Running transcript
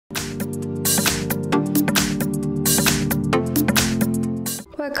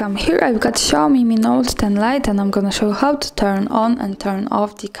Welcome, here I've got XIAOMI Mi Note 10 Lite and I'm gonna show you how to turn on and turn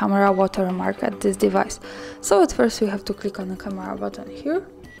off the camera watermark at this device. So at first we have to click on the camera button here.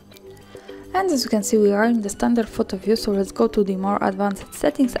 And as you can see, we are in the standard photo view, so let's go to the more advanced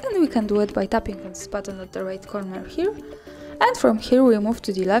settings, and we can do it by tapping on this button at the right corner here. And from here we move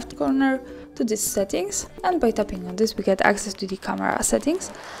to the left corner to this settings, and by tapping on this we get access to the camera settings.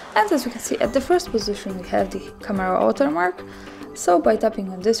 And as you can see, at the first position we have the camera watermark. So by tapping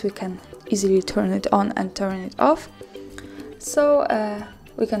on this we can easily turn it on and turn it off. So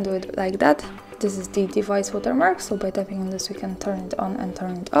we can do it like that. This is the device watermark, so by tapping on this we can turn it on and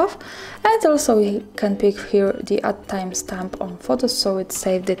turn it off. And also we can pick here the add timestamp on photos, so it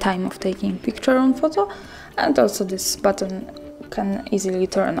saves the time of taking picture on photo. And also this button can easily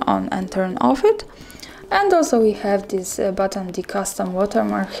turn on and turn off it. And also we have this button, the custom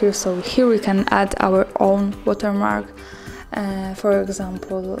watermark here, so here we can add our own watermark. For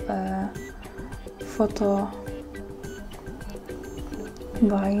example, photo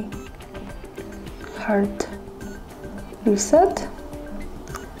by HardReset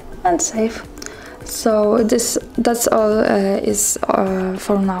and save. So that's all is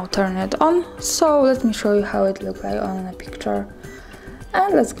for now. Turn it on. So let me show you how it looks like on a picture.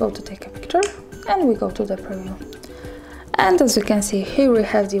 And let's go to take a picture, and we go to the preview. And as you can see here we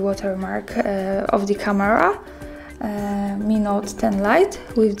have the watermark of the camera Mi Note 10 Lite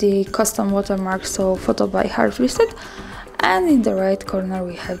with the custom watermark, so photo by HardReset. And in the right corner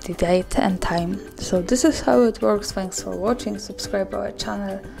we have the date and time. So this is how it works. Thanks for watching, subscribe our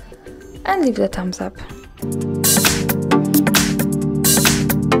channel and leave the thumbs up.